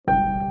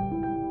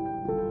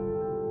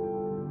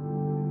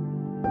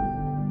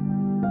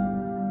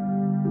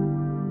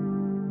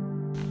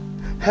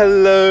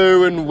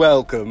Hello and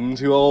welcome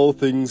to All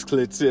Things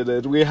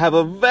Considered. We have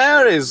a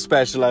very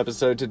special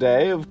episode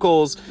today, of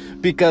course,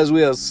 because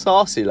we are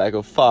saucy like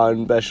a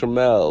fine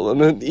bechamel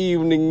on an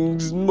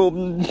evening's...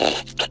 on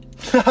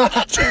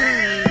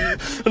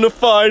a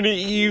fine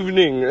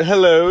evening.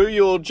 Hello,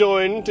 you're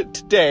joined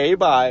today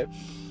by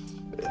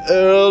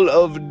Earl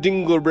of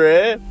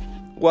Dinglebury,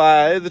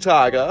 the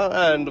Tiger,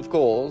 and, of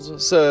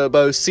course, Sir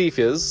Beau,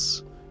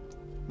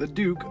 the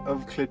Duke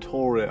of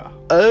Clitoria.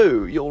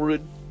 Oh, you're a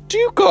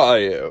Duke, are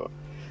you?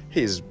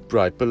 He's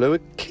right below a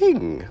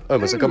king.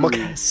 Almost like a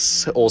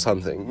marquess or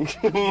something.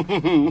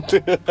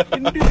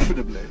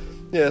 Indubitably.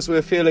 Yes,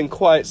 we're feeling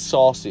quite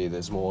saucy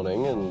this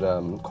morning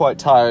and quite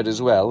tired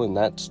as well, and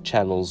that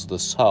channels the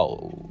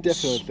soul.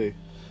 Definitely.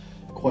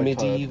 Quite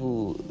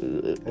medieval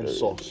and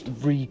sauced.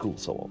 Regal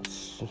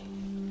sauce.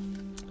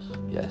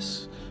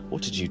 Yes.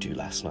 What did you do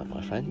last night,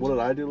 my friend? What did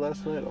I do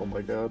last night? Oh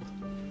my god.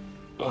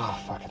 Oh,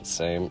 fucking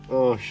same.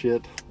 Oh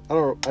shit.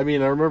 I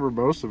remember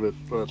most of it,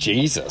 but...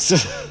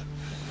 Jesus.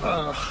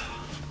 I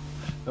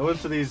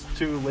went to these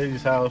two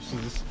ladies'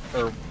 houses,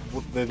 or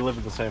they live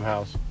in the same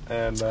house,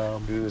 and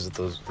Who is it,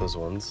 those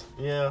ones?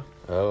 yeah,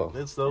 Oh,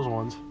 it's those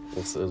ones.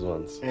 it's those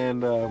ones.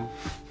 And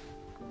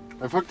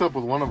I've hooked up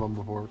with one of them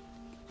before,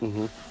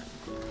 Mm-hmm.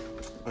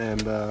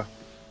 and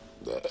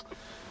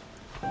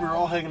we were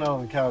all hanging out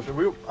on the couch.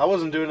 And I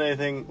wasn't doing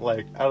anything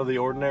like out of the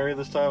ordinary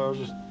this time. I was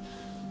just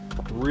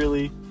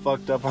really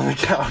fucked up on the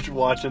couch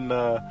watching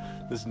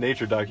this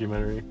nature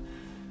documentary.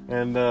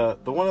 And the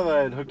one that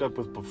I had hooked up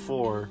with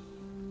before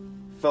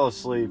fell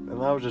asleep,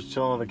 and I was just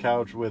chilling on the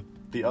couch with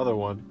the other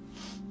one.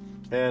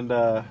 And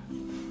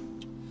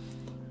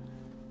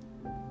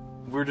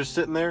we were just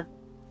sitting there,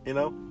 you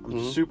know,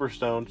 I'm super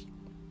stoned,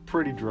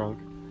 pretty drunk,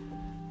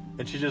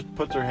 and she just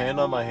puts her hand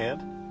on my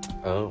hand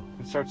Oh.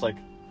 and starts like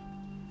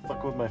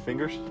fucking with my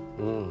fingers.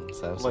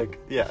 Sounds Like,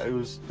 yeah, it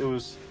was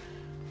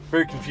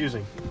very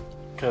confusing,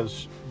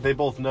 because they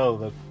both know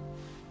that,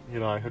 you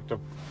know, I hooked up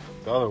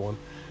the other one.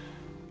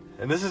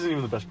 And this isn't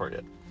even the best part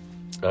yet.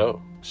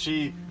 Oh.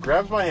 She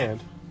grabs my hand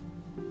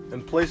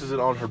and places it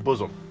on her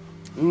bosom.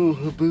 Ooh,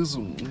 her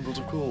bosom. What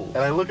a cool. And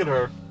I look at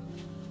her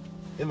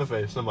in the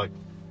face, and I'm like,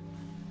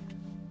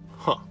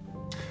 huh.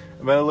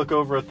 And then I look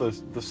over at the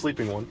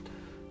sleeping one,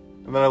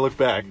 and then I look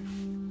back,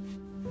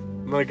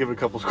 and then I give it a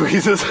couple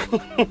squeezes.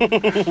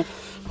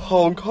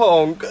 Honk,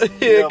 honk.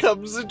 Here Yep.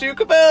 comes the Duke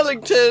of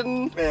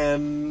Ellington.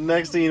 And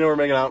next thing you know, we're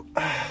making out.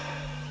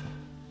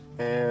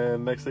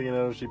 And next thing you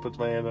know, she puts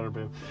my hand on her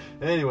boob.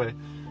 And anyway,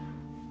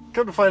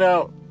 come to find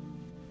out,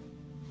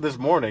 this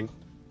morning,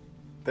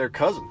 they're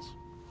cousins.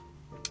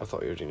 I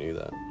thought you already knew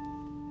that.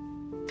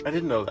 I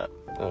didn't know that.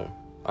 Oh.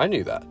 I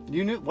knew that.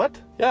 You knew what?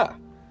 Yeah.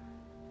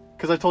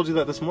 Because I told you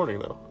that this morning,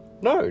 though.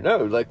 No,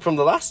 like from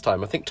the last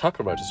time. I think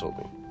Tucker might have told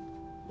me.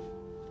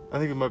 I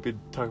think we might be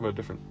talking about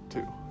different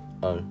too.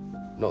 Oh.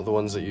 Not the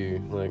ones that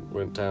you, like,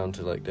 went down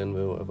to, like,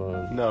 Denver or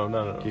whatever. No.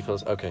 You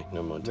fellas... Okay,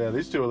 never mind. Yeah,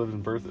 these two are living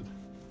in Berthoud.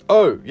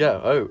 Oh, yeah.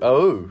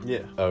 Oh.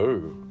 Yeah.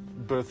 Oh.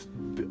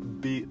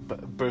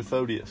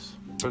 Berthodius.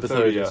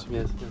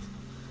 Yes.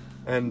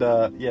 And,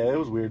 yeah, it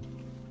was weird.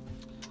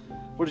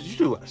 What did you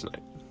do last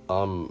night?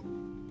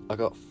 I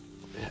got...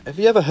 Have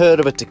you ever heard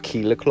of a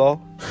tequila claw?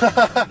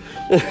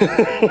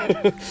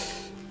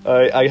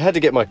 I had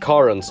to get my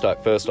car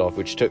unstuck first off,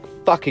 which took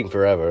fucking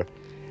forever.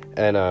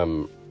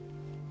 And,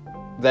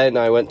 then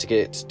I went to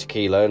get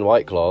tequila and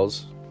White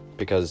Claws,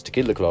 because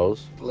tequila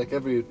claws. Like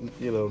every,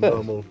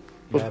 normal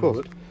man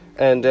would.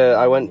 And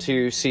I went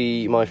to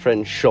see my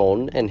friend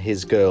Sean and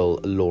his girl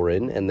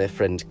Lauren and their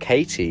friend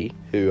Katie,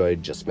 who I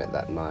just met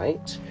that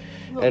night.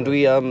 Oh. And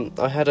we,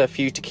 I had a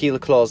few tequila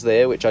claws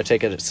there, which I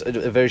take a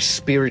very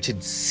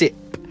spirited sip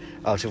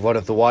out of one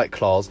of the White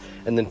Claws,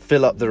 and then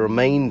fill up the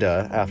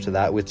remainder after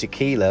that with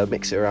tequila,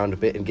 mix it around a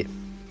bit, and get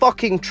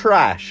fucking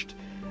trashed.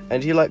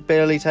 And you, like,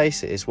 barely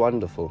taste it. It's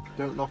wonderful.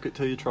 Don't knock it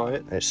till you try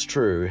it. It's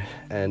true.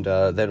 And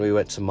then we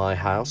went to my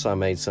house. I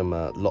made some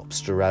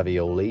lobster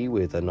ravioli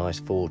with a nice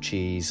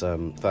 4-cheese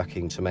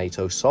fucking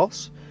tomato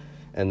sauce.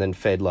 And then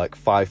fed, like,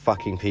 5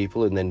 fucking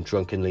people, and then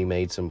drunkenly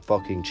made some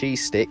fucking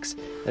cheese sticks.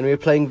 And we were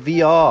playing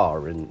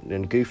VR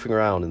and goofing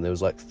around, and there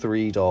was, like,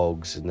 3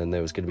 dogs, and then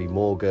there was going to be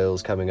more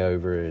girls coming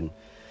over, and...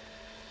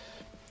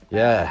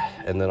 Yeah,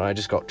 and then I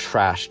just got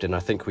trashed, and I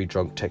think we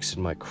drunk texted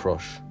my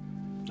crush.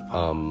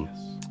 Yes.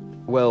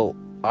 Well,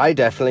 I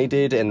definitely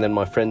did, and then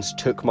my friends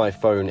took my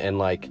phone and,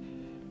 like,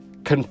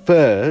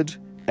 conferred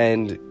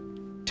and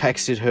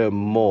texted her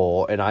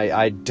more, and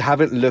I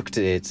haven't looked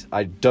at it.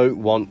 I don't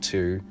want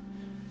to,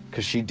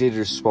 because she did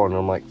respond, and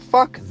I'm like,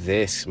 fuck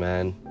this,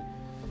 man.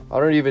 I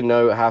don't even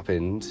know what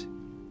happened.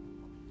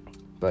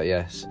 But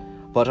yes.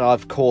 But,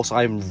 of course,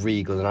 I'm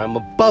regal, and I'm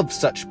above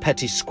such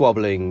petty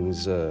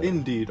squabblings.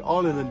 Indeed,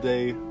 all in a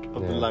day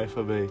of the life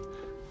of a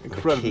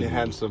incredibly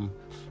handsome,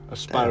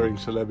 aspiring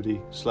celebrity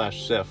 /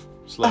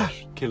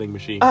 killing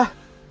machine. I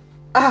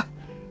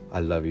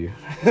love you.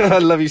 I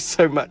love you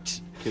so much.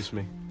 Kiss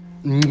me.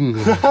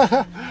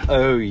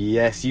 Oh,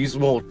 yes, use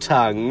more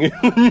tongue.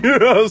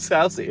 You're all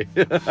saucy.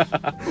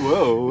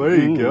 Whoa, where are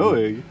you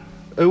going?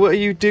 Oh, what are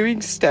you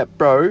doing, step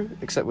bro?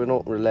 Except we're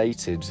not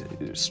related,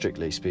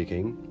 strictly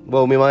speaking.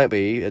 Well, we might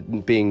be,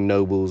 being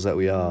nobles that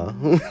we are.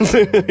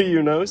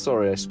 You know?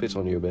 Sorry, I spit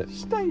on you a bit.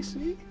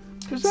 Staci?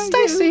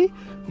 Staci?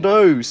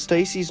 No,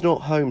 Staci's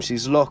not home.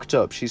 She's locked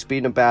up. She's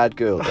been a bad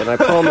girl. And I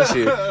promise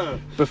you,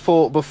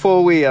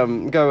 before we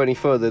go any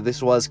further,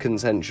 this was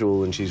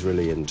consensual and she's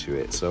really into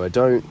it. So I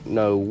don't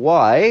know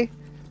why,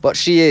 but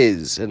she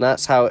is. And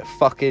that's how it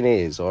fucking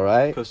is,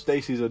 alright? Because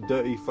Staci's a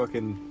dirty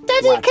fucking...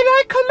 Daddy, can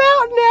I come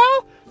out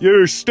now?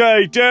 You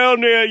stay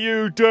down there,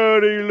 you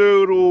dirty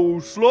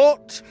little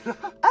slut.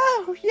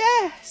 Oh,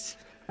 yes.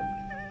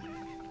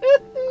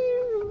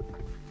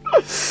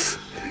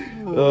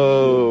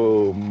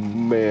 Oh,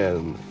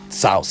 man.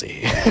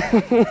 Saucy.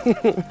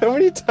 How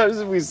many times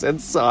have we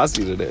said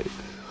saucy today?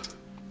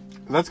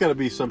 That's got to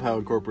be somehow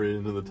incorporated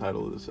into the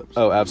title of this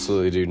episode. Oh,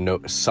 absolutely, dude. No,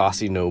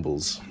 saucy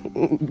nobles.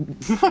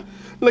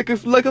 like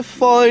a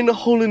fine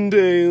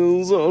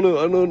hollandaise on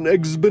an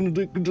eggs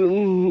benedict, a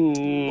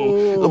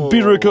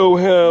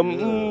birko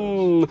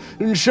ham,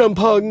 and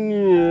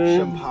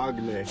champagne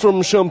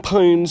from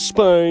Champagne,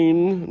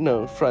 Spain.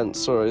 No, France.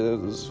 Sorry, that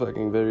was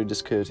fucking very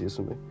discourteous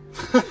of me.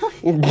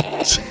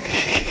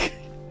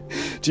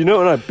 Do you know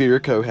what an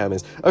Iberico ham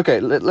is? Okay,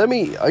 let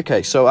me...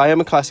 Okay, so I am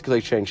a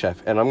classically trained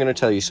chef, and I'm going to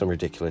tell you some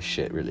ridiculous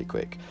shit really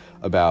quick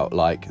about,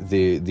 like,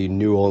 the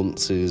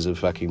nuances of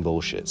fucking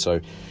bullshit.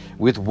 So,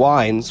 with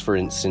wines, for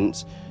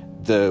instance,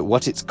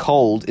 what it's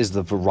called is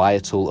the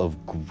varietal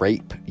of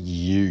grape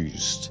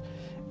used.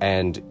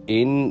 And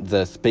in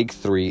the big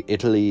three,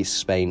 Italy,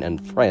 Spain,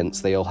 and France,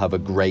 they all have a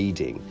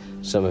grading.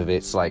 Some of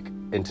it's, like,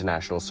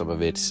 international, some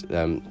of it's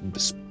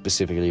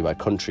specifically by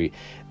country,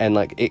 and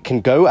like it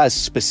can go as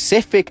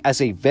specific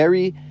as a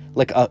very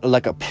like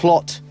a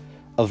plot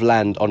of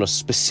land on a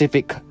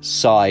specific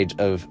side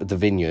of the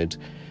vineyard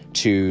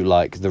to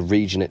like the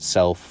region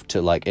itself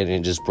to like, and it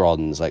just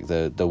broadens. Like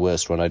the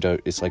worst one,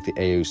 it's like the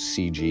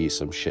AOCG,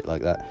 some shit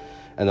like that,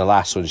 and the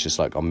last one's just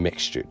like a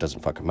mixture. It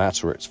doesn't fucking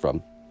matter where it's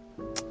from.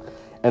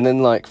 And then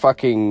like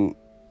fucking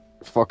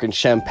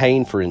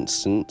champagne, for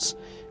instance,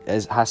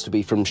 has to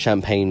be from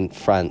Champagne,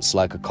 France.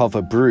 Like a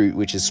Cava Brut,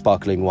 which is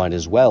sparkling wine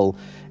as well,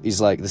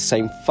 is like the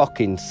same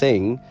fucking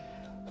thing,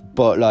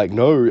 but like,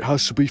 no, it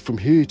has to be from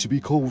here to be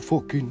called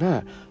fucking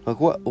that. Like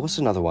what's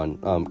another one?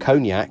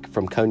 Cognac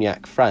from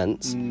Cognac,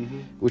 France,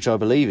 which I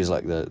believe is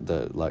like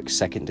the like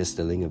second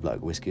distilling of like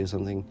whiskey or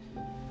something.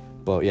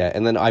 But yeah,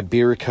 and then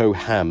Iberico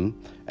ham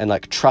and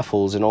like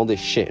truffles and all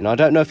this shit. And I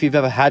don't know if you've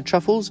ever had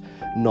truffles.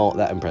 Not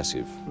that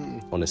impressive,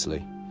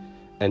 honestly.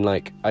 And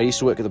like, I used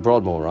to work at the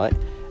Broadmoor, right?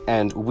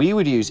 And we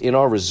would use in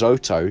our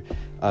risotto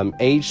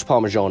aged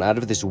Parmesan out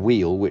of this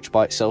wheel, which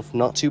by itself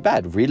not too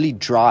bad, really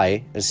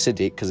dry,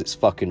 acidic because it's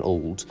fucking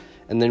old.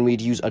 And then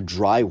we'd use a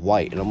dry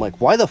white, and I'm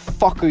like, why the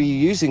fuck are you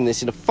using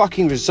this in a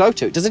fucking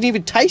risotto? It doesn't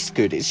even taste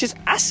good. It's just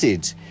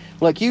acid.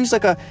 Like, use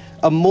like a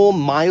more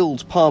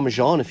mild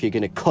Parmesan if you're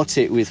gonna cut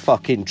it with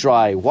fucking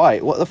dry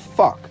white. What the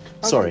fuck?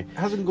 Sorry.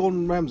 Hasn't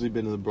Gordon Ramsay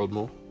been in the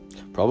Broadmoor?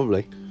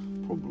 Probably.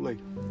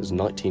 There's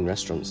 19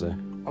 restaurants there.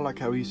 I like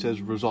how he says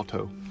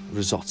risotto.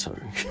 Risotto.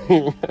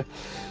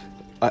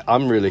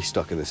 I'm really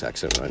stuck in this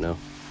accent right now.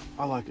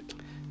 I like it.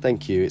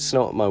 Thank you. It's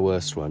not my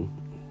worst one.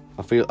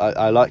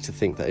 I like to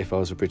think that if I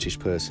was a British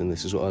person,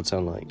 this is what I'd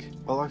sound like.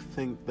 Well, I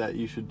think that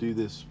you should do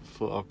this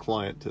for our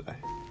client today.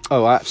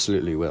 Oh, I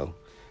absolutely will.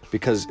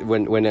 Because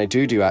when I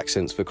do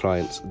accents for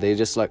clients, they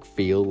just like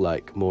feel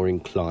like more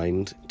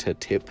inclined to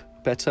tip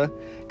better.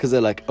 Because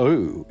they're like,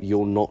 oh,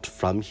 you're not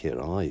from here,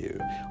 are you?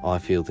 I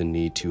feel the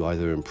need to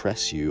either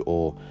impress you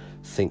or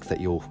think that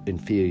you're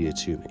inferior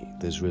to me.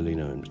 There's really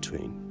no in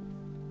between.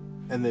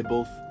 And they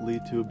both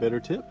lead to a better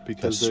tip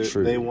because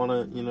they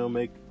want to,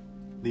 make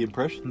the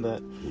impression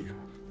that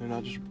they're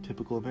not just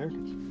typical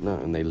Americans. No,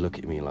 and they look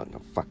at me like a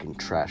fucking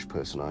trash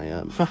person I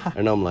am.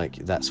 And I'm like,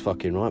 that's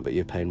fucking right, but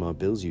you're paying my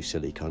bills, you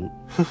silly cunt.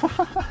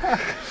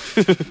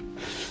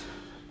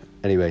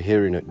 Anyway,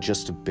 here in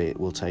just a bit,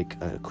 we'll take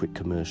a quick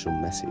commercial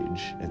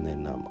message, and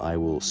then I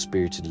will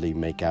spiritedly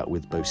make out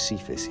with Beau,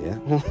 yeah?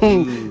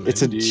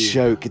 It's indeed.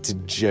 It's a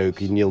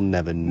joke, and you'll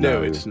never know.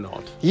 No, it's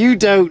not. You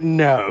don't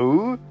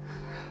know!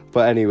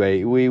 But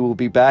anyway, we will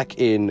be back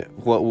in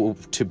what will,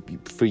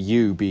 for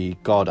you, be,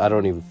 God, I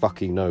don't even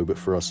fucking know, but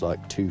for us,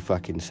 like, 2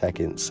 fucking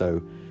seconds.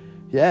 So,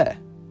 yeah.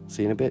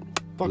 See you in a bit.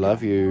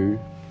 Love you.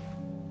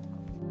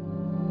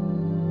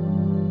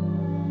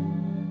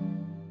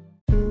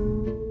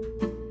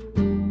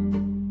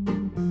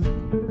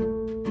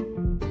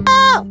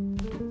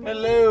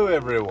 Hello,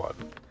 everyone.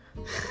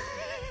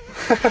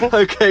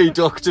 Okay,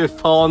 Dr.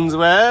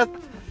 Farnsworth.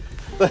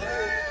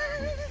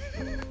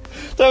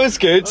 That was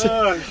good.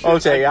 I'll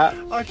take that.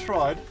 I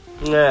tried.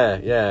 Yeah.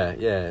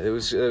 It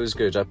was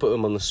good. I put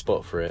him on the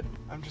spot for it.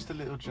 I'm just a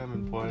little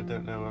German boy. I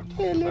don't know what I'm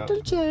talking about.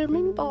 Little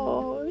German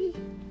boy.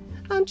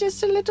 I'm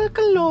just a little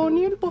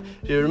colonial boy.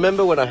 Do you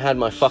remember when I had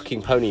my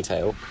fucking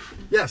ponytail?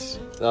 Yes.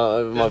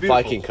 My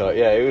Viking cut.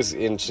 Yeah, it was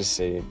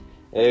interesting.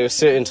 There were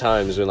certain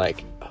times when,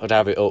 like, I'd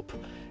have it up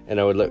and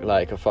I would look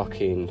like a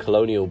fucking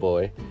colonial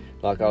boy.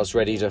 Like I was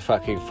ready to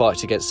fucking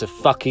fight against the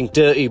fucking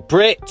dirty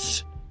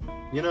Brits.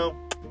 You know,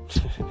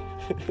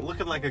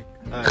 looking like a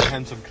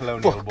handsome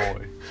colonial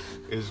boy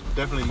is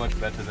definitely much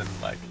better than,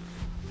 like,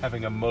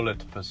 having a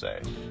mullet, per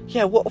se.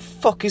 Yeah, what the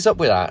fuck is up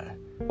with that?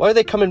 Why are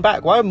they coming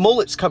back? Why are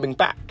mullets coming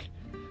back?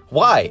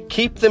 Why?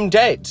 Keep them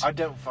dead. I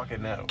don't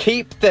fucking know.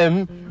 Keep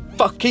them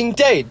fucking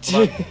dead.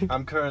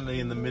 I'm currently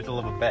in the middle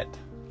of a bet.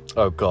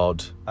 Oh,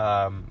 God.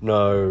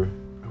 No.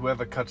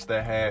 Whoever cuts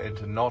their hair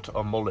into not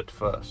a mullet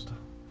first.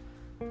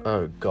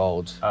 Oh,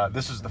 God.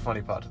 This is the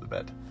funny part of the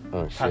bet.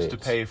 Oh, Has shit. to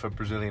pay for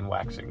Brazilian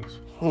waxings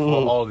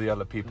for all the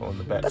other people in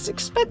the bet. That's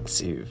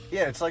expensive.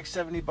 Yeah, it's like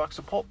 $70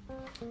 a pop.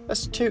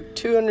 That's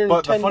 210.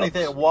 But the funny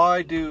thing,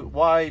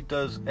 why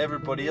does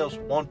everybody else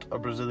want a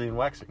Brazilian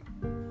waxing?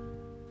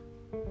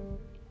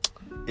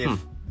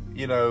 If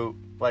you know,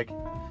 like,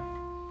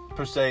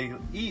 per se,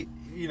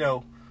 you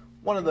know,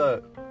 one of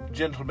the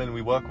gentlemen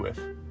we work with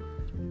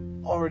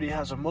already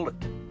has a mullet.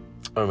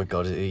 Oh my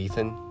God, is it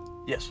Ethan?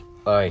 Yes.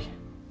 Aye.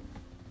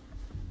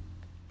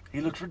 He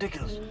looks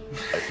ridiculous.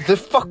 They're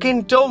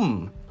fucking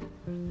dumb.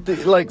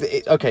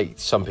 Okay,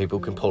 some people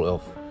can pull it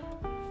off,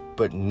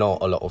 but not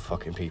a lot of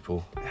fucking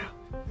people.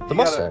 The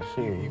mustache.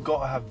 You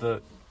gotta have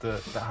the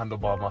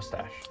handlebar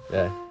mustache.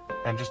 Yeah.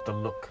 And just the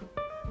look.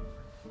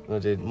 I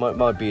did.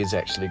 My beard's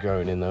actually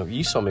growing in though.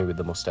 You saw me with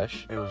the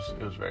mustache. It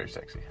was very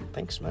sexy.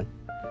 Thanks, man.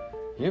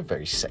 You're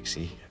very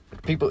sexy.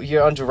 People,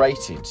 you're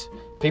underrated.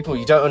 People,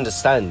 you don't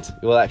understand.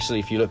 Well, actually,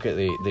 if you look at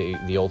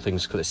the All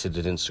Things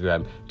Considered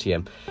Instagram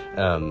TM,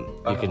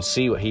 you can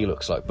see what he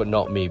looks like, but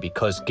not me,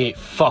 because get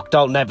fucked,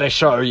 I'll never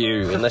show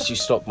you unless you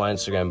stalk my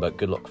Instagram. But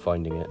good luck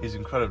finding it. He's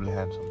incredibly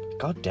handsome.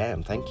 God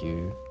damn, thank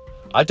you.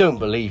 I don't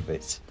believe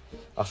it.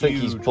 I think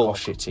he's Huge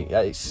bullshitting.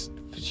 Yeah,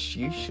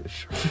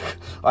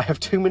 I have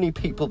too many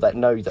people that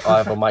know that I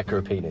have a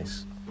micro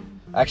penis.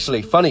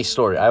 Actually, funny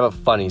story. I have a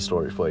funny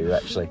story for you,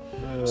 actually.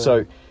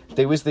 So,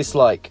 there was this,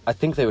 like, I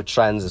think they were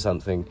trans or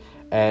something,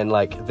 and,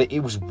 like, it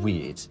was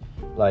weird.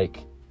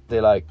 Like,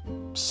 they, like,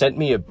 sent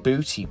me a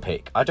booty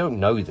pic. I don't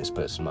know this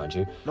person, mind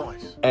you.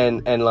 Nice.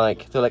 And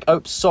like, they're like,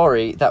 oh,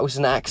 sorry, that was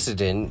an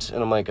accident.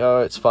 And I'm like,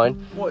 oh, it's fine.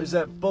 What is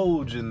that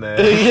bulge in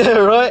there? Yeah,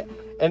 right?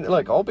 And,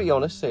 like, I'll be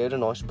honest, they had a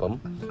nice bum.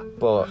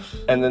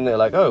 And then they're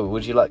like, oh,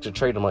 would you like to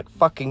trade? I'm like,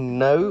 fucking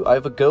no, I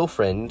have a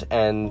girlfriend,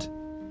 and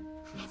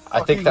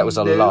I think that was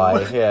a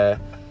lie, yeah.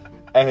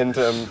 And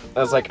I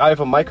was like, I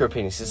have a micro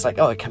penis. It's like,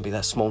 oh, it can't be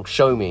that small,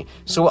 show me.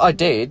 So what I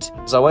did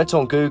is I went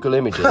on Google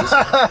Images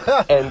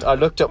and I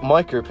looked up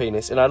micro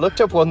penis, and I looked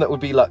up one that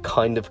would be, like,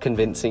 kind of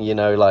convincing, you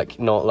know, like,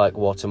 not, like,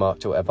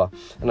 watermarked or whatever.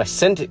 And I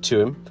sent it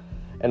to him,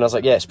 and I was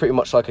like, yeah, it's pretty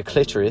much like a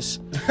clitoris.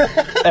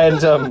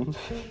 And,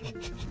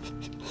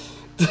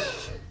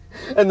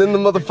 and then the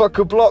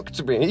motherfucker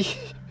blocked me.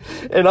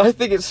 And I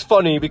think it's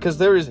funny because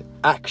there is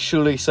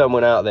actually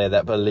someone out there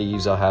that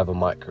believes I have a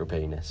micro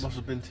penis. Must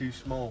have been too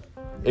small.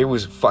 It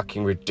was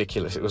fucking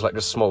ridiculous. It was like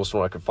the smallest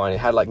one I could find. It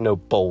had like no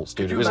balls,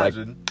 dude. Could you it was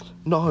imagine like,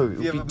 no, it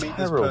would you be ever meet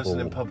terrible. this person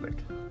in public?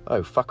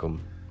 Oh, fuck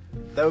them.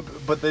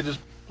 But they just,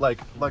 like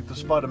the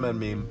Spider-Man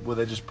meme where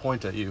they just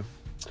point at you.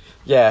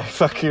 Yeah,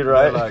 fucking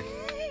right. They're like,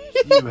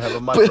 you have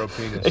a micro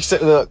penis.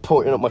 Except they're like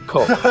pointing at my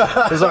cock.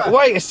 It's like,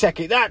 wait a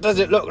second, that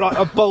doesn't look like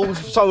a bulge of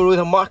someone with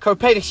a micro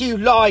penis. You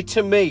lied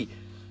to me.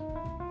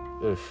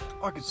 Oof.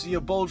 I could see a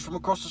bulge from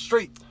across the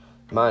street.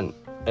 Man,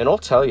 and I'll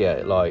tell you,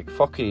 like,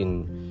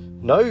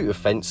 fucking, no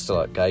offense to,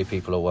 like, gay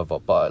people or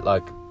whatever, but,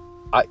 like,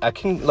 I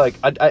can, like,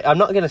 I'm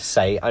not gonna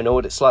say I know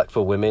what it's like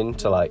for women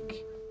to,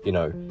 like, you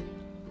know,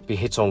 be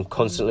hit on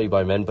constantly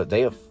by men, but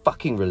they are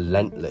fucking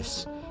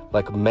relentless.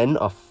 Like, men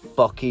are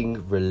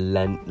fucking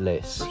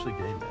relentless. Especially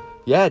gay men.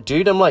 Yeah,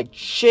 dude, I'm like,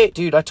 shit,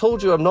 dude, I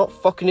told you I'm not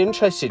fucking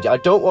interested. I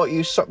don't want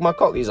you to suck my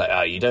cock. He's like,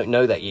 oh, you don't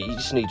know that yet. You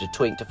just need a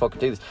twink to fucking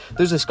do this.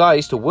 There's this guy I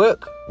used to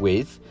work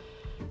with,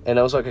 and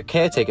I was like a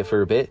caretaker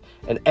for a bit,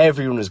 and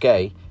everyone was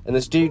gay, and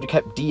this dude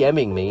kept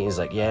DMing me. He's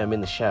like, yeah, I'm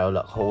in the shower,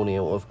 like, horny.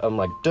 I'm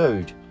like,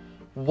 dude,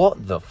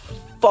 what the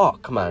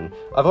fuck, man?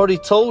 I've already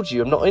told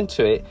you I'm not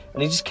into it,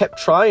 and he just kept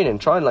trying,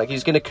 like,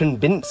 he's gonna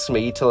convince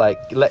me to, like,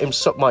 let him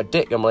suck my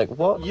dick. I'm like,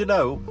 what? You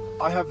know,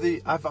 I've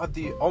had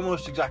the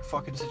almost exact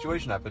fucking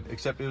situation happen,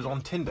 except it was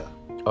on Tinder.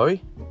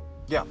 Oi?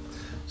 Yeah.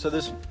 So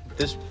this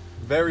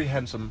very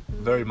handsome,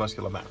 very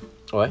muscular man.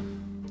 Oi?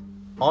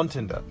 On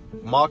Tinder,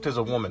 marked as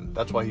a woman.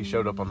 That's why he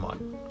showed up on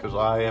mine, because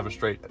I have a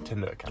straight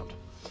Tinder account.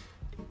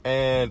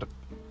 And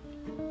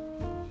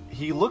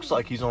he looks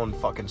like he's on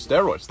fucking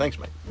steroids. Thanks,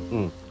 mate.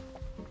 Mm.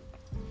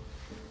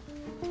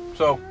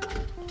 So,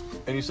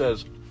 and he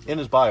says, in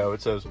his bio,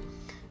 it says,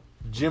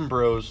 gym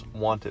bros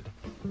wanted.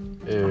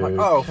 I'm like,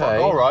 oh,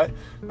 fuck, alright.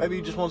 Maybe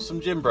he just wants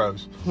some gym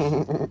bros.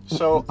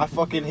 So, I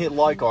fucking hit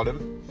like on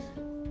him.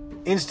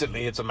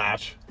 Instantly, it's a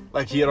match.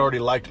 Like, he had already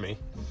liked me.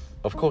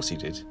 Of course he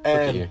did.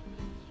 And look at you.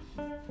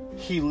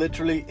 He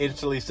literally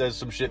instantly says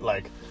some shit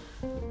like,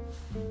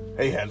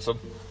 hey, handsome.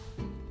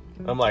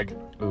 I'm like,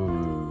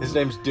 Ooh. His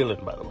name's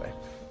Dylan, by the way.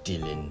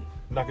 Dylan.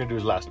 I'm not gonna do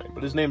his last name,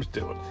 but his name's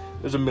Dylan.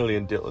 There's a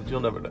million Dylans, you'll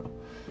never know.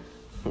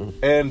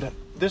 And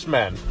this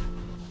man,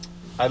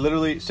 I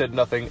literally said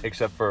nothing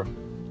except for,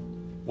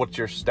 what's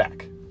your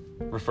stack?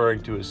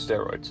 Referring to his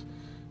steroids.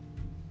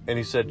 And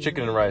he said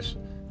chicken and rice.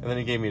 And then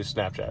he gave me his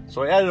Snapchat.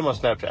 So I added him on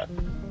Snapchat.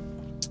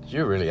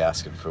 You're really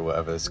asking for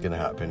whatever's going to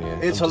happen here.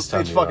 It's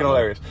fucking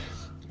hilarious.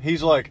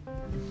 He's like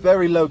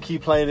very low key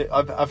playing it.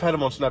 I've had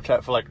him on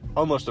Snapchat for like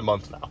almost a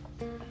month now.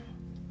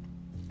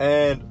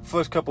 And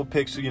first couple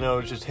pics, you know,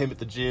 it's just him at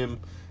the gym,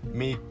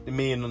 me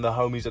and the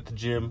homies at the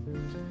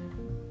gym.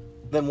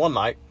 Then one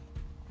night,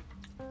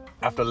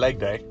 after leg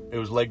day, it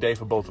was leg day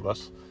for both of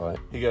us. Right.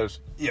 He goes,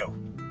 yo,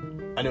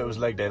 I knew it was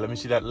leg day. Let me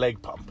see that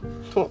leg pump.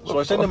 So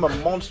I send him a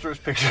monstrous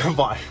picture of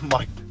my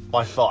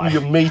thigh.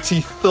 Your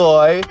meaty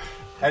thigh.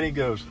 And he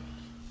goes,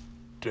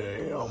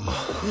 damn.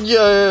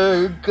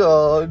 Yo,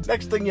 God.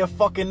 Next thing you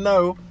fucking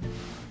know,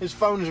 his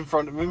phone's in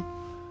front of him,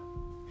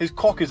 his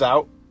cock is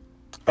out,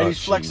 and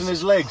he's flexing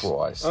his legs.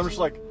 Christ. I'm just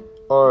like,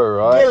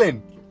 alright.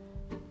 Dylan,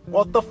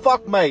 what the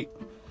fuck, mate?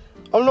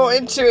 I'm not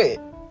into it.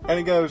 And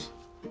he goes,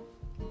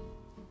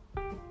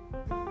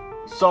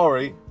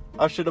 sorry,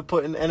 I should have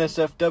put an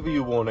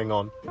NSFW warning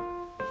on.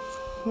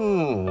 Okay.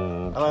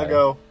 And I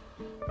go,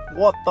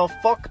 what the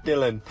fuck,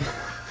 Dylan?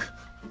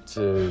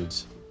 Dude.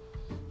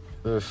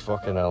 Oh,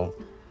 fucking hell.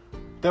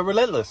 They're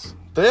relentless.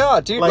 They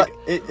are, dude. Like,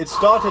 it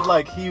started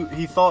like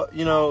he thought,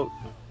 you know,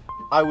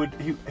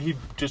 he'd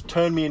just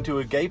turn me into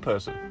a gay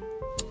person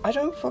I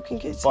don't fucking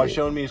get it. by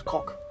showing me his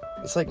cock.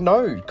 It's like,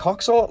 no,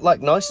 cocks aren't,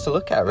 like, nice to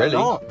look at, really. They're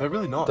not. They're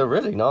really not. They're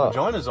really not.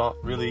 Vaginas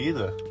aren't really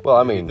either. Well,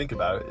 I if mean... you think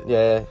about it.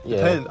 Yeah.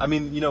 Depends. I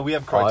mean, you know, we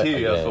have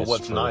criteria for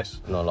what's true.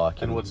 nice. Not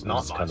like and what's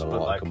not nice,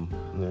 but like...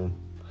 Yeah.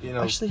 You know...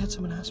 I actually had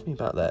someone ask me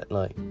about that,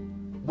 like...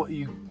 What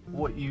you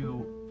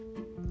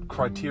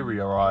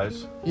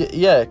criteriarize.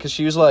 Yeah, because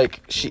she was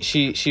like...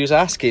 She was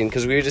asking,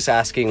 because we were just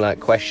asking, like,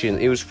 questions.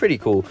 It was pretty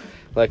cool.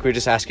 Like, we were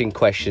just asking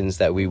questions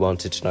that we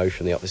wanted to know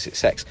from the opposite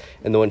sex.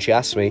 And the one she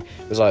asked me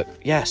was like,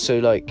 yeah, so,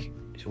 like...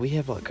 we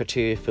have like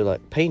criteria for like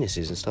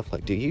penises and stuff,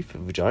 like do you for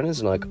vaginas?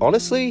 And like,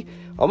 honestly,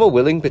 I'm a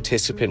willing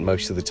participant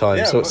most of the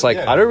time, so it's like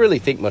I don't really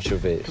think much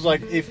of it, because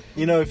like if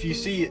you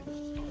see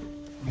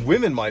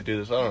women might do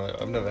this, I don't know,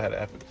 I've never had it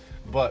happen,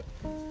 but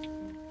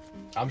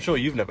I'm sure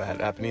you've never had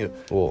it happen either.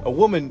 What? A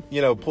woman,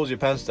 you know, pulls your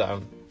pants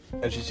down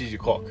and she sees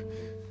your cock,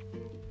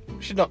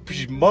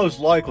 she's most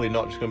likely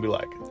not just gonna be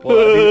like, well,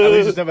 at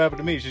least it's never happened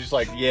to me. She's just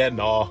like, yeah,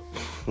 nah.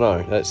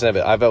 No, that's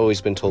never. I've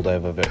always been told I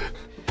have a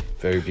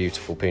very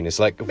beautiful penis.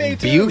 Like,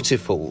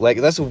 beautiful. Like,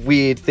 that's a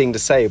weird thing to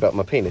say about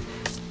my penis.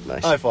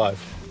 Nice. High five.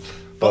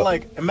 But,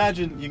 like,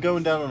 imagine you're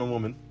going down on a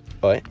woman.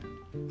 Right.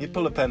 You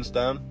pull her pants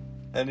down,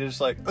 and you're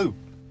just like, ooh.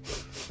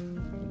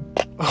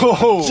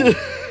 Oh.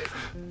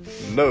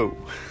 No.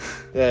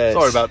 Yeah,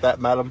 sorry about that,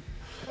 madam.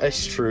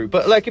 It's true.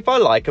 But, like, if I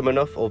like them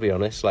enough, I'll be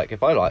honest. Like,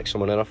 if I like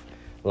someone enough,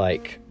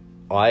 like,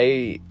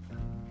 I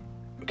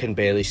can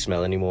barely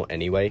smell anymore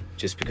anyway,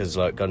 just because,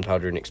 like,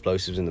 gunpowder and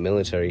explosives in the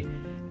military,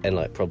 and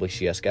like probably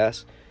CS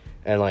gas,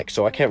 and like,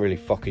 so I can't really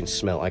fucking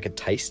smell. I could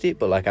taste it,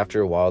 but like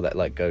after a while that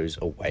like goes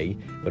away.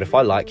 But if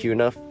I like you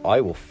enough, I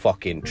will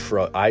fucking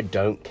I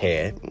don't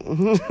care.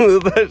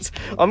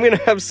 I'm gonna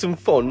have some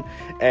fun,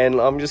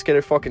 and I'm just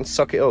gonna fucking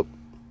suck it up.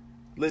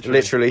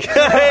 Literally.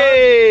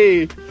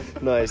 Hey!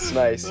 Nice.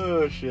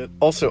 Oh, shit.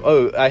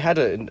 Also, I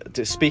had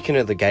speaking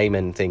of the gay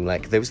men thing,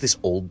 like, there was this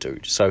old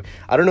dude. So,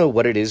 I don't know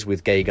what it is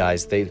with gay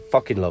guys. They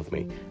fucking love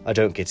me. I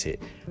don't get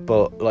it.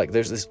 But, like,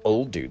 there's this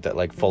old dude that,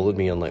 like, followed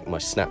me on, like, my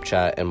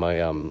Snapchat and my,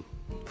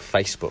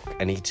 Facebook.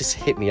 And he just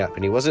hit me up.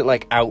 And he wasn't,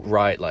 like,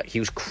 outright, like, he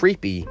was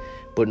creepy,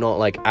 but not,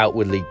 like,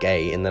 outwardly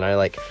gay. And then I,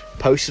 like,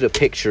 posted a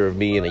picture of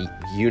me in a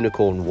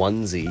unicorn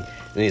onesie.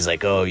 And he's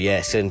like, oh,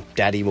 yeah, send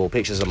daddy more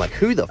pictures. I'm like,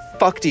 who the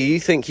fuck do you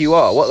think you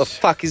are? What the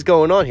fuck is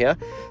going on here?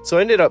 So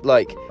I ended up,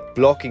 like,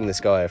 blocking this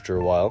guy after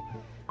a while.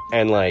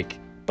 And, like,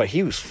 but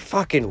he was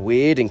fucking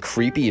weird and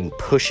creepy and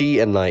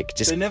pushy and, like,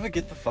 just... They never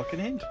get the fucking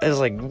hint. I was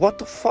like, what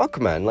the fuck,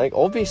 man? Like,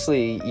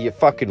 obviously, you're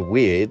fucking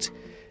weird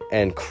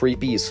and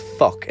creepy as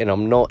fuck, and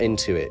I'm not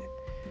into it.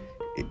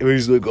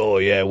 He's like, oh,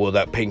 yeah, well,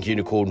 that pink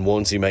unicorn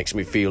onesie makes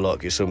me feel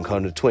like you're some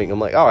kind of twink. I'm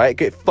like, all right,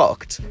 get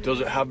fucked.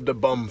 Does it have the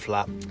bum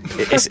flap?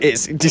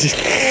 It's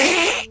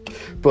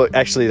But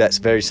actually, that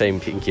very same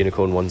pink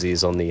unicorn onesie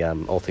is on the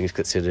All Things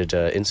Considered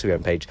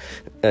Instagram page.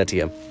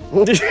 TM.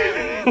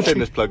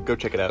 Shameless plug, go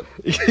check it out.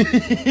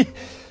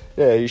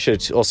 Yeah, you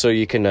should. Also,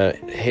 you can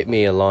hit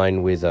me a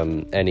line with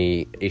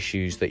any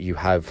issues that you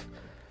have.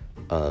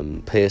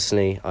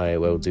 Personally, I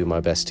will do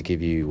my best to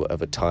give you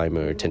whatever time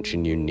or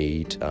attention you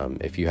need.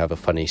 If you have a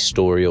funny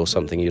story or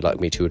something you'd like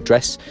me to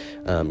address,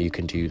 you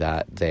can do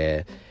that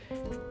there.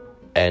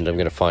 And I'm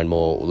going to find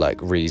more,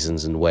 like,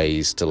 reasons and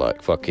ways to,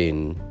 like,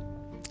 fucking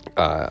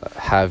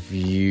have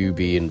you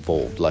be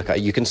involved. Like,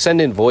 you can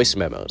send in voice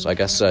memos, I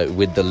guess,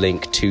 with the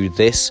link to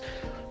this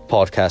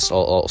podcast.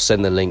 I'll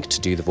send the link to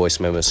do the voice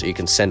memo so you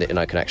can send it and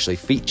I can actually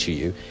feature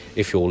you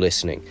if you're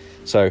listening.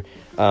 So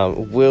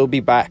we'll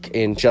be back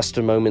in just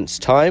a moment's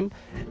time,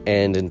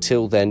 and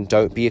until then,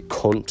 don't be a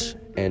cunt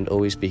and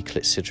always be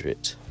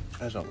considerate.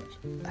 As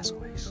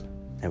always.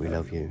 And we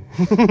love you.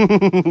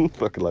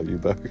 Fucking love you,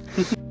 Beau.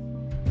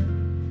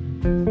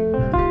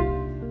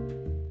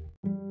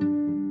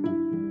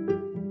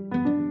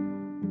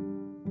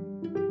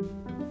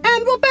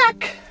 And we're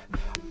back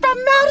from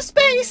outer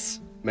space.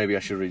 Maybe I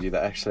should redo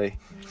that, actually.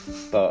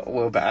 But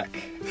we're back.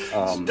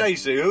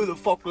 Staci, who the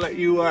fuck let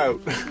you out?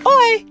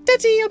 Hi,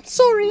 Daddy, I'm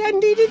sorry, I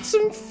needed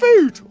some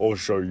food. I'll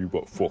show you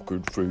what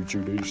fucking food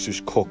you need. It's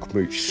this cock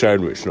meat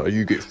sandwich. Now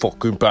you get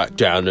fucking back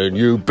down and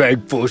you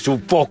beg for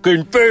some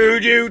fucking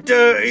food, you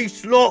dirty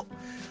slut.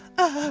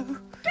 Oh,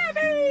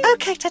 Daddy.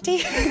 Okay,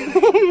 Daddy.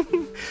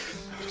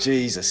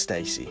 Jesus,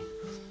 Staci.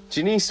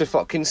 She needs to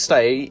fucking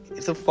stay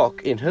the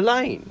fuck in her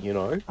lane, you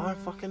know? I don't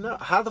fucking know.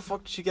 How the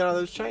fuck did she get out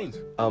of those chains?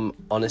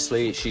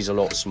 Honestly, she's a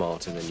lot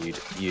smarter than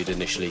you'd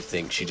initially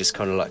think. She just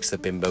kind of likes the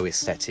bimbo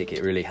aesthetic.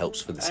 It really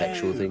helps for the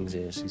sexual things.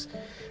 Yeah, she's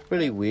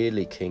really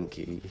weirdly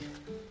kinky.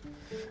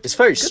 It's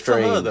very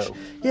strange. For her, though.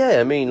 Yeah,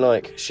 I mean,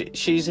 like,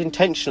 she's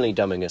intentionally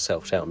dumbing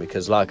herself down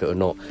because, like it or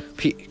not,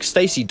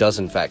 Staci does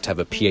in fact have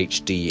a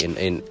PhD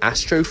in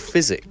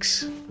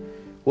astrophysics.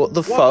 What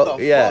the fuck?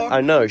 Yeah, I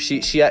know.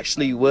 She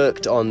actually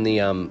worked on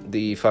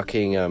the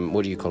fucking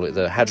what do you call it?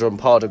 The Hadron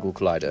Particle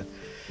Collider.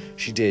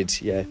 She did,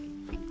 yeah.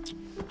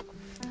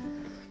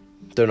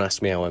 Don't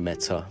ask me how I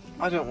met her.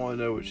 I don't want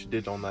to know what she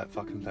did on that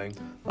fucking thing.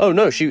 Oh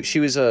no, she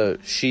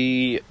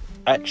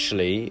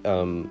actually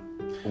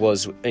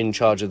was in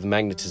charge of the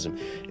magnetism.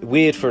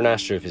 Weird for an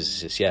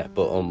astrophysicist, yeah,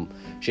 but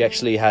she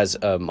actually has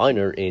a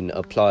minor in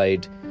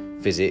applied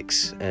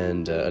physics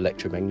and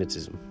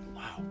electromagnetism.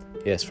 Wow.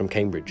 Yes, from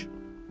Cambridge.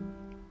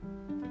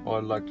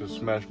 I'd like to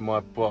smash my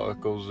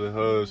particles at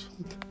hers.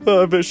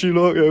 I bet she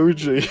like it, would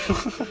she?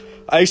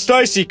 Hey,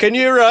 Staci, can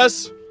you hear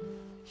us?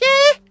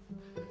 Yeah.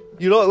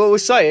 You like what we're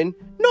saying?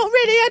 Not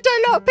really, I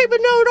don't like people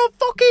knowing I'm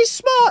fucking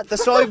smart.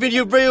 That's not even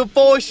your real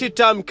voice, you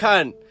dumb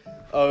cunt.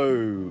 Oh,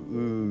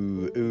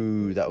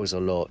 ooh, that was a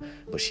lot.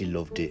 But she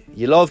loved it.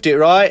 You loved it,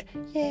 right?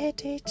 Yeah, I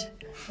did.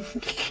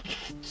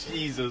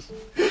 Jesus.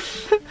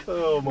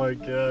 Oh my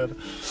god.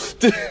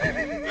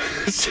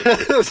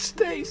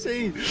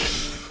 Staci.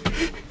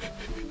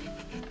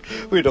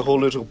 We had a whole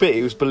little bit,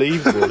 it was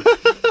believable.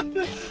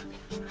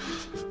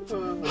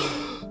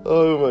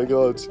 Oh my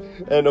god.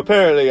 And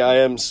apparently I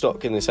am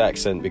stuck in this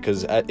accent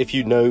because if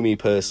you know me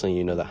personally,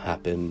 you know that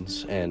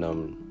happens. And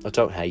I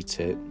don't hate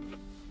it.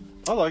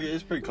 I like it,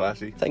 it's pretty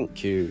classy.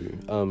 Thank you.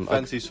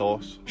 Fancy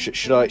sauce.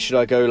 Should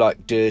I go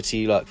like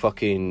dirty, like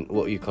fucking,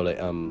 what do you call it?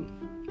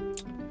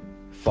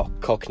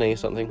 Cockney or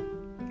something?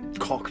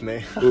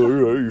 Cockney. Oh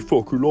yeah, you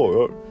fucking like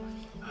that.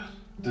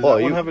 Does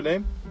that one have a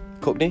name?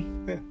 Cockney?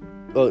 Yeah.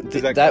 Well,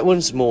 that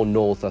one's more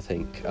north, I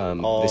think.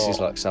 This is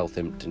like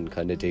Southampton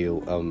kind of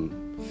deal.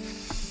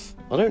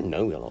 I don't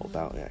know a lot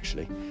about it,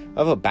 actually. I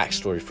have a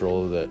backstory for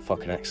all the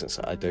fucking accents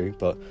that I do,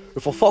 but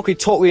if I fucking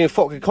talk with you and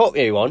fucking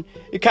Cockney one,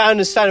 you can't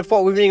understand the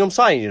fucking thing I'm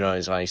saying, you know what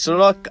I'm saying? So,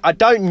 like, I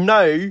don't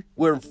know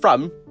where I'm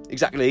from,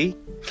 exactly.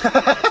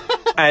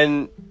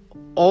 And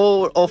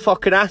all I'll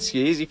fucking ask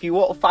you is if you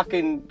want to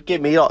fucking give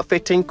me, like,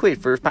 15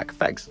 quid for a pack of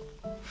fags.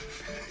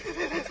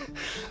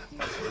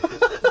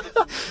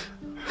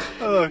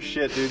 Oh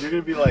shit, dude, you're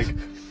gonna be like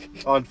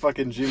on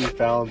fucking Jimmy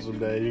Fallon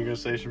someday. You're gonna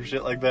say some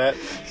shit like that.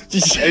 And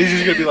he's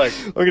just gonna be like,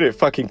 I'm gonna get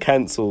fucking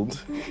cancelled.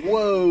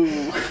 Whoa.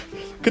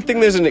 Good thing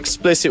there's an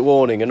explicit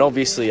warning, and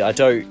obviously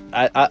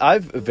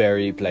I've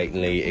very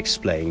blatantly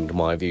explained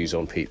my views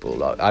on people.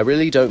 Like, I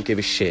really don't give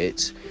a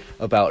shit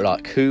about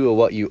like who or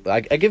what you.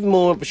 I give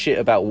more of a shit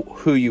about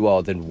who you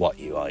are than what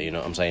you are. You know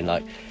what I'm saying?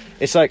 Like,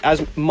 it's like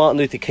as Martin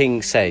Luther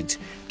King said,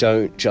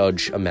 don't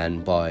judge a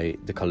man by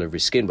the colour of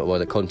his skin, but by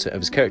the content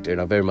of his character. And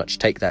I very much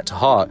take that to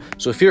heart.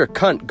 So if you're a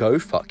cunt, go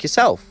fuck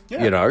yourself.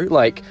 Yeah. You know,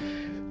 like,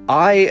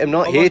 I am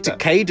not here to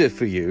cater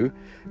for you.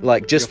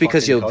 Like, just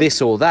because you're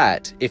this or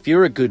that. If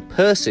you're a good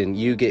person,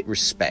 you get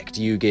respect.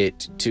 You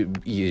get to,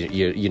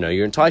 you know,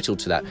 you're entitled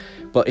to that.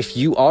 But if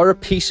you are a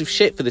piece of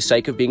shit for the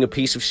sake of being a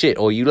piece of shit,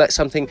 or you let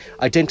something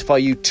identify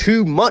you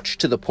too much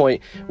to the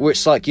point where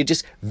it's like you're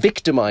just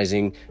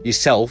victimizing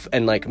yourself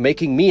and like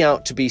making me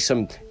out to be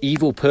some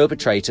evil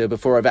perpetrator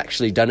before I've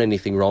actually done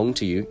anything wrong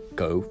to you,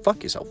 go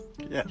fuck yourself.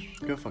 Yes,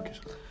 go fuck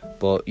yourself.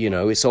 But, you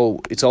know, it's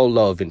all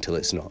love until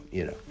it's not,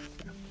 you know.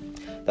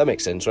 That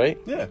makes sense, right?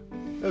 Yeah,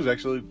 that was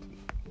actually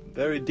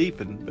very deep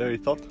and very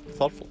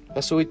thoughtful.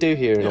 That's what we do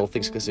here in All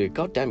Things Considered.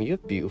 God damn, you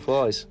have beautiful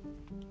eyes.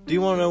 Do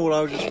you want to know what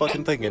I was just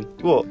fucking thinking?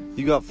 What?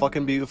 You got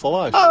fucking beautiful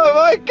eyes. Oh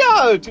my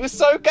god, we're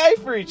so gay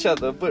for each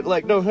other, but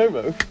like no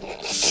homo.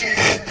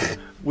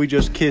 We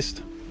just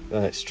kissed.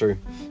 It's true.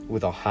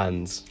 With our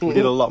hands. We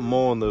did a lot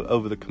more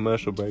over the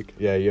commercial break.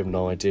 Yeah, you have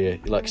no idea.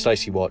 Like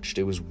Staci watched,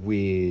 it was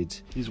weird.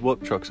 These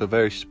work trucks are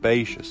very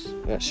spacious.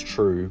 That's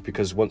true,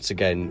 because once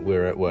again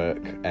we're at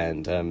work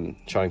and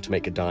trying to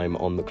make a dime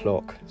on the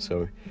clock.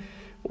 So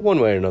one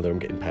way or another I'm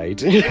getting paid.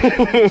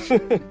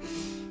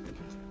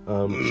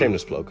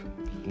 Shameless plug.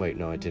 Wait,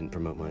 no, I didn't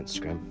promote my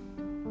Instagram.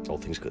 All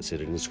Things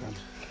Considered Instagram.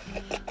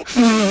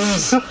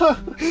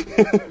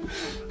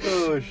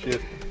 Oh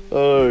shit.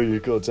 Oh, you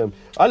goddamn.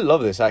 I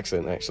love this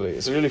accent, actually.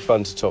 It's really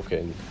fun to talk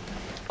in.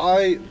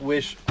 I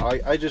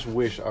just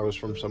wish I was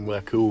from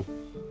somewhere cool.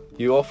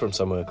 You are from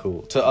somewhere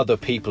cool. To other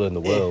people in the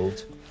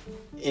world.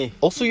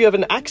 Also, you have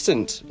an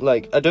accent.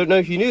 Like, I don't know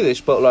if you knew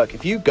this, but like,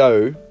 if you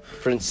go,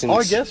 for instance,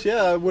 I guess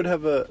I would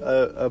have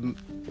a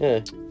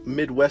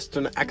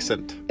Midwestern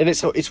accent. And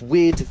it's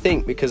weird to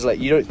think because like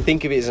you don't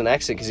think of it as an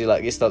accent because you're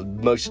like it's the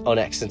most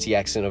unaccenty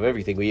accent of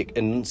everything where you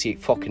enunciate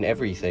fucking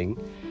everything.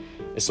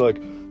 It's like,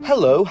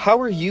 hello, how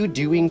are you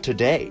doing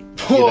today?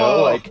 You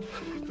know, like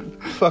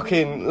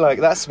fucking like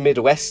that's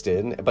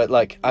Midwestern. But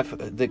like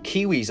the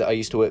Kiwis that I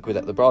used to work with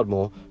at the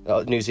Broadmoor,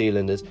 New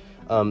Zealanders,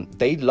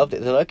 they loved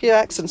it. They're like, your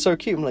accent's so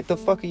cute. I'm like, the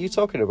fuck are you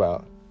talking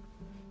about?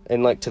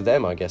 And like to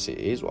them, I guess it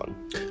is one.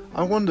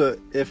 I wonder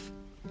if,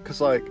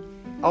 because like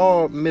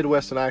our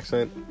Midwestern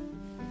accent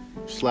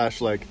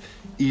 / like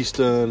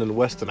Eastern and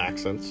Western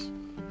accents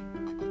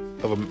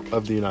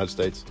of the United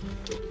States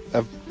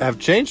have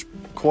changed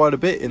quite a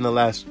bit in the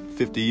last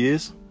 50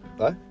 years.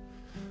 What?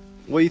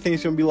 What do you think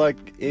it's going to be like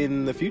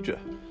in the future?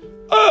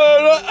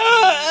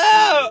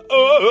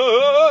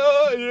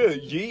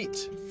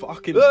 Yeet.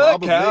 Fucking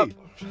probably. Cap.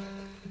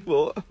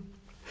 What?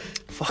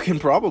 Fucking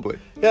probably.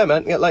 Yeah,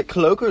 man. Yeah, like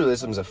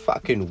colloquialisms are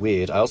fucking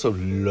weird. I also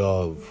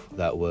love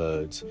that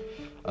word.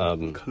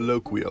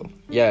 Colloquial.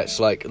 Yeah, it's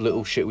like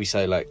little shit we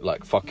say,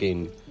 like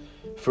fucking.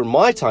 For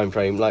my time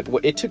frame, like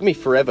it took me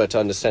forever to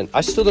understand.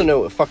 I still don't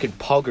know what fucking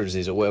poggers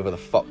is or whatever the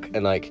fuck,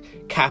 and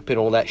like cap and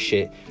all that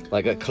shit.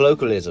 Like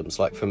colloquialisms.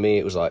 Like for me,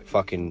 it was like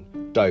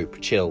fucking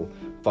dope, chill,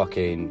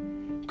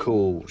 fucking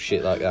cool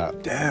shit like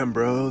that. Damn,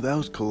 bro, that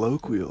was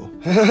colloquial.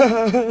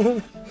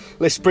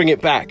 Let's bring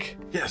it back.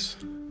 Yes.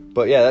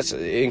 But yeah, that's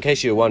in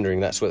case you're wondering,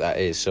 that's what that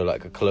is. So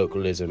like a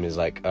colloquialism is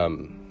like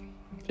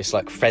it's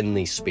like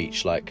friendly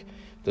speech, like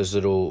those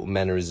little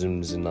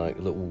mannerisms and like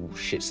little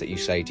shits that you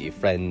say to your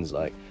friends,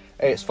 like,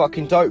 hey, it's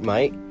fucking dope,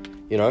 mate,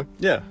 you know?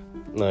 Yeah.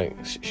 Like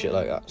shit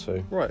like that.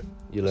 So right,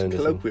 you learn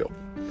colloquial.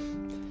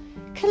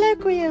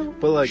 Colloquial.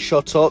 But like,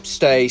 shut up,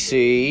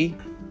 Staci.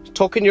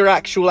 Talk in your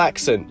actual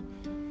accent.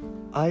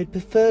 I'd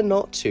prefer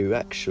not to,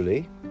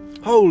 actually.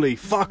 Holy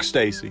fuck,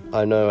 Staci.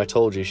 I know, I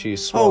told you,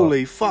 she's smart.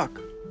 Holy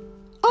fuck.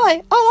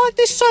 I like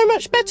this so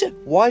much better.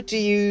 Why do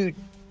you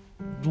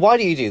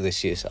do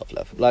this to yourself,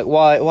 love? Like,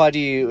 why do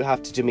you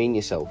have to demean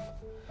yourself?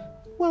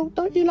 Well,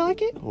 don't you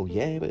like it? Oh,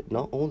 yeah, but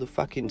not all the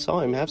fucking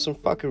time. Have some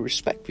fucking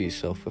respect for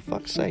yourself, for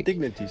fuck's sake.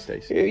 Dignity,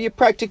 Staci. You're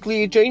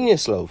practically a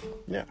genius, love.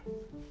 Yeah.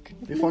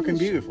 You're fucking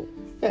beautiful.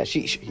 Yeah,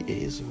 she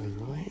is,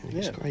 right?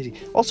 It's Yeah. crazy.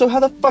 Also,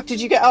 how the fuck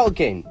did you get out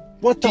again?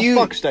 What the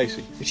fuck,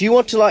 Staci? Do you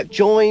want to, like,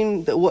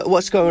 join?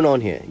 What's going on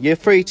here? You're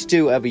free to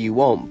do whatever you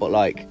want, but,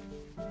 like,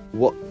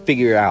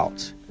 figure it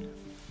out.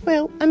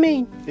 Well, I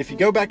mean, if you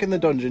go back in the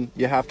dungeon,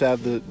 you have to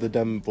have the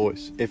dumb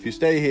voice. If you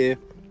stay here,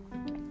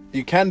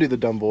 you can do the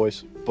dumb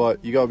voice,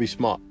 but you gotta be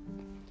smart.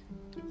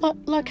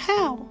 like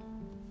how?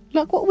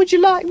 Like, what would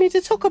you like me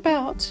to talk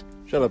about?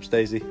 Shut up,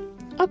 Staci.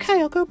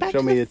 Okay, I'll go back Show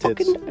to me the your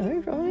tits.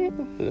 fucking...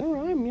 All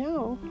right,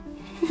 meow.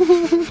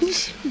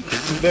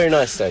 Very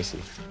nice, Staci.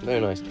 Very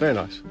nice. Very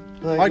nice.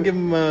 Like, I'd give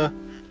him yeah,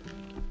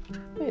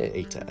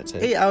 8 out of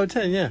 10. 8 out of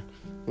 10, yeah.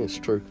 It's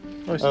true.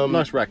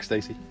 Nice rack,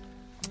 Staci.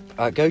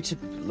 Go to,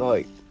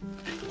 like...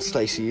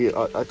 Staci,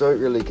 I don't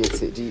really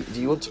get it. Do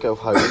you want to go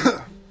home?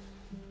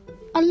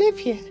 I live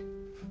here.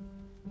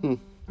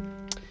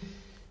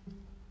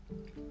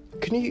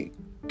 Can you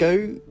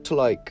go to,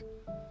 like,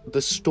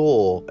 the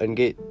store and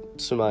get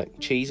some, like,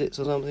 Cheez-Its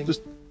or something?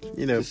 Just,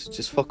 you know...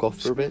 Just fuck off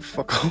for a bit.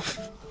 Fuck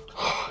off.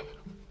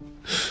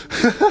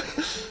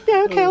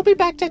 Yeah, okay, I'll be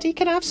back, Daddy.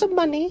 Can I have some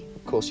money?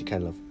 Of course you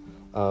can, love.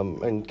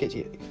 And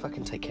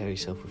fucking take care of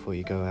yourself before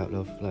you go out,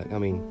 love. Like, I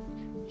mean,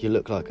 you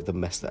look like the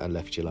mess that I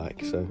left you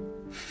like, so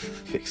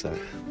fix that.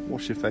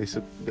 Wash your face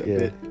a bit. Yeah, A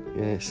bit.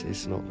 yeah,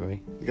 it's not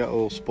very... You got a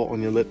little spot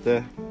on your lip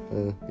there.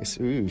 It's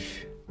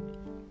oof.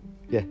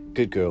 Yeah,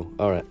 good girl.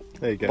 All right.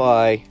 There you go.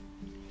 Bye.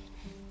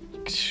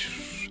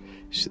 She's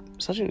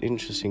such an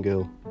interesting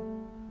girl.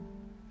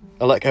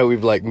 I like how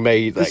we've like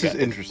made. This like, is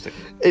interesting.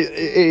 It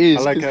is.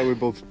 I like how we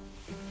both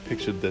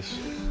pictured this.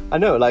 I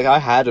know. Like I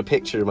had a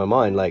picture in my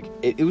mind. Like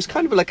it was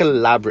kind of like an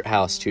elaborate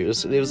house too.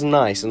 It was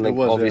nice, and like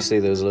obviously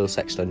there was a little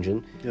sex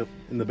dungeon. Yep,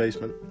 in the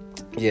basement.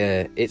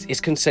 Yeah, it's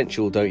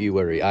consensual. Don't you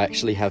worry. I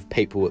actually have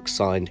paperwork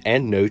signed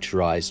and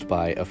notarized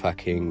by a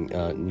fucking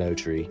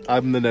notary.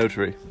 I'm the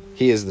notary.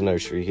 He is the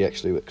notary. He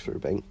actually works for a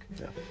bank.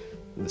 Yeah.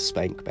 The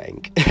Spank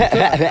Bank.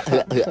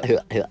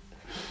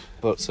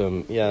 But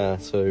yeah,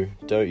 so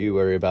don't you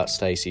worry about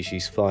Staci,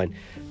 she's fine.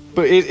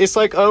 But it's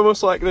like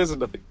almost like there's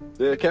nothing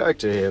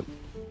character here.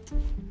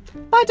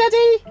 Bye,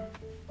 Daddy.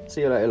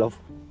 See you later, love.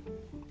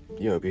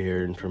 You won't be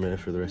hearing from her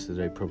for the rest of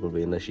the day,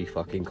 probably, unless she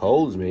fucking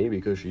calls me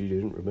because she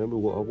didn't remember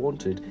what I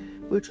wanted,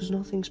 which was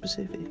nothing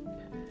specific.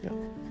 Yeah.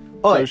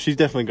 Oh, So she's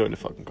definitely going to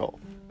fucking call.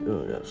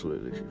 Oh, yeah,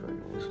 absolutely. She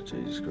fucking is.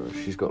 Jesus Christ.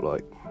 She's got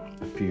like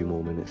a few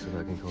more minutes if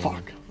I can call her.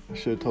 Fuck. I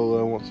should have told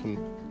her I want some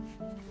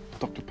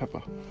Dr.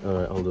 Pepper.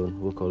 Alright, hold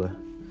on. We'll call her.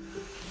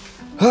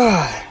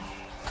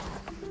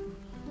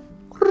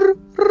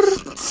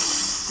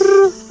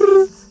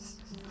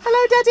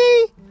 Hello,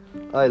 Daddy!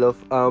 Hi, love.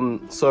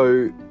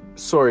 So,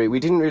 sorry,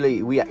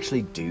 we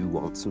actually do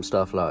want some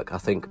stuff like, I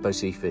think,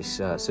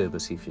 Bocephus, Sir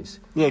Bocephus.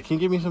 Yeah, can you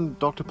give me some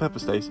Dr. Pepper,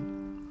 Staci?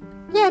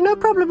 Yeah, no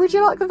problem. Would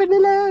you like the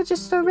vanilla,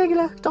 just a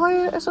regular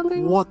diet or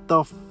something? What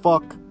the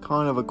fuck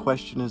kind of a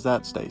question is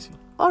that, Stacy?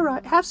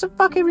 Alright, have some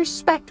fucking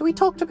respect. We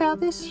talked about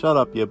this. Shut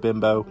up, you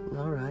bimbo.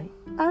 Alright.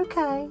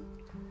 Okay.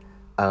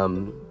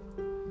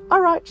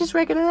 Alright, just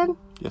regular then?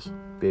 Yes.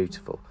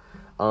 Beautiful.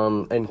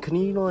 And can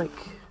you, like,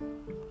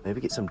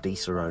 maybe get some Di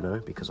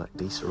Serono? Because, like,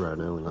 Di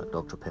Serono and, like,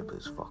 Dr. Pepper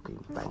is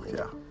fucking banging.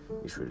 Yeah.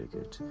 It's really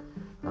good.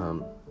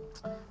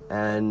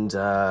 And,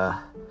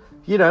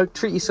 you know,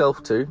 treat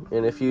yourself too.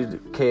 And if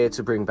you care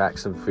to bring back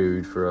some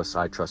food for us,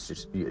 I trust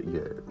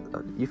you.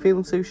 You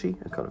feeling sushi?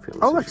 I kind of feel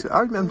sushi.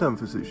 I'm down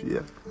for sushi,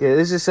 yeah. Yeah,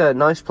 there's this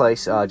nice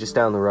place just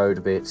down the road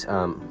a bit.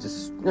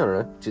 Just, I don't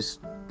know, just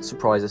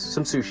surprise us.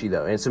 Some sushi,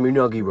 though, and some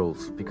unagi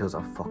rolls, because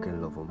I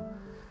fucking love them.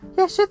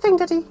 Yeah, sure thing,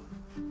 Daddy.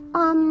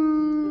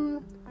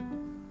 Can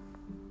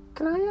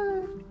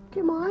I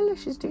get my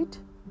eyelashes, dude?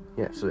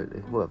 Yeah, absolutely.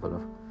 Whatever,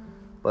 love.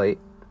 Bye.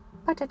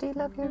 Bye, Daddy.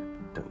 Love you.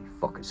 Don't you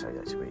fucking say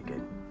that to me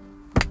again.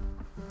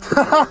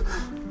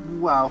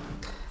 Wow.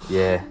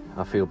 Yeah,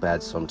 I feel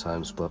bad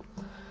sometimes, but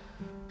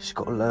just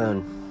gotta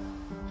learn.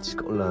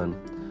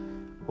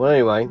 Well,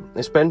 anyway,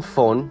 it's been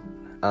fun.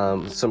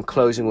 Some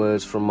closing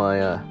words from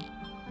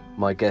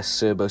my guest,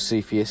 Sir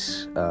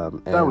Bocephus.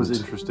 That was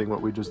interesting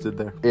what we just did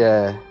there.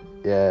 Yeah,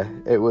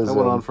 it was. That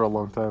went on for a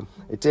long time.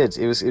 It did.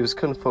 It was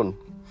kind of fun.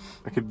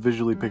 I could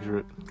visually picture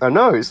it. I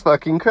know, it's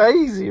fucking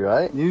crazy,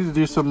 right? You need to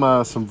do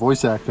some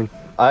voice acting.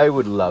 I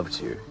would love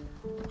to.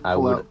 I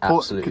would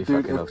absolutely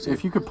fucking love to.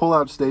 If you could pull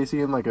out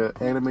Stacy in like an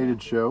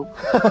animated show,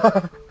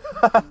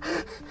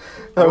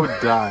 I would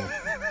die.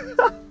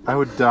 I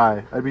would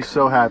die. I'd be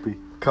so happy.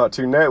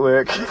 Cartoon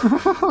Network,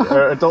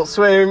 Adult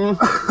Swim.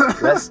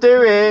 Let's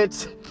do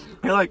it.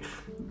 They're like,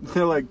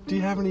 do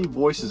you have any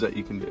voices that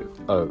you can do?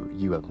 Oh,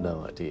 you have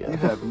no idea. You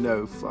have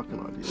no fucking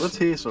idea. Let's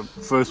hear some.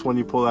 First one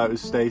you pull out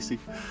is Stacy.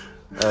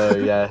 Oh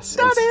yes,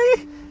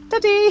 Daddy.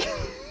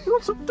 You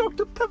want some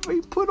Dr. Pepper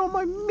you put on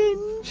my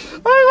minge?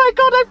 Oh my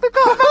god, I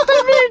forgot about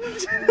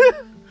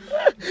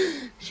the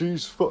minge!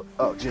 She's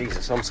oh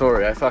Jesus, I'm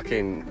sorry, I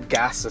fucking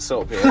gassed us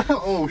up here.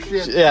 Oh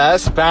shit. Yeah,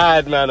 that's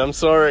bad, man, I'm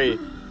sorry.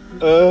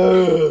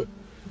 Oh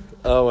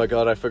my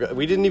god, I forgot.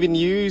 We didn't even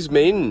use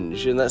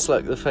minge, and that's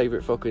like the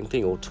favourite fucking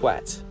thing, or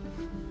twat.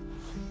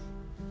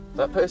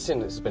 That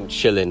person has been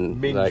chilling.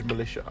 Minge like,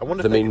 militia. I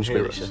wonder the if they minge can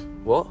hear militia. us.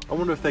 What? I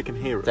wonder if they can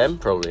hear us. Them?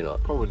 Probably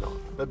not. Probably not.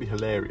 That'd be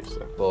hilarious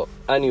though. But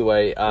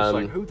anyway, It's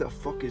like, who the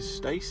fuck is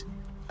Stacy?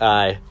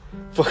 aye.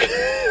 Fuck.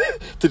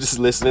 They're just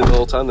listening the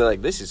whole time. They're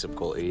like, this is some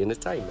quality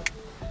entertainment.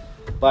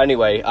 But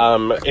anyway,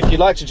 if you'd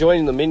like to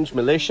join the Minge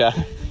Militia,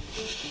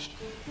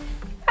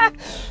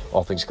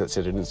 all things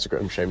considered,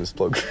 Instagram shameless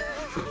plug.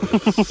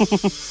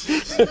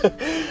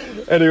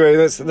 Anyway,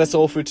 that's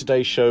all for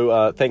today's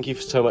show. Thank you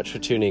so much for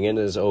tuning in.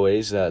 As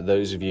always,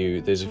 there's a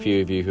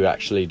few of you who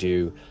actually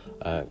do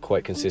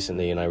quite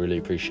consistently, and I really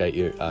appreciate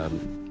you.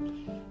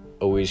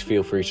 Always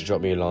feel free to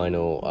drop me a line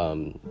or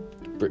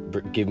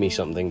give me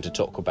something to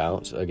talk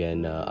about.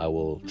 Again, I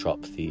will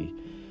drop the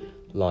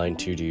line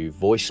to do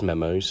voice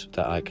memos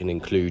that I can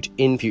include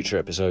in future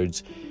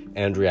episodes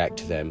and react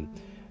to them.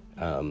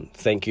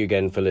 Thank you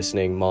again for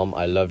listening. Mom,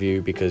 I love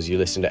you because you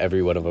listen to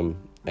every one of them,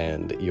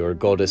 and you're a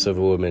goddess of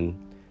a woman.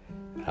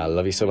 I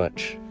love you so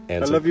much.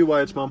 And I love you,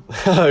 Wyatt's mom.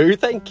 Oh,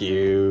 thank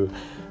you.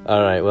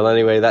 All right, well,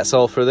 anyway, that's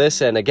all for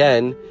this. And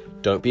again,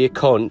 don't be a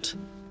cunt.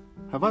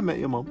 Have I met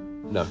your mom?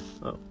 No.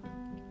 Oh.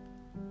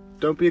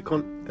 Don't be a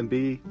cunt and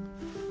be...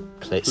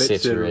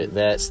 Clitterate,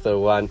 that's the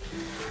one.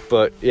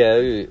 But,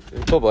 yeah,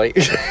 bye-bye.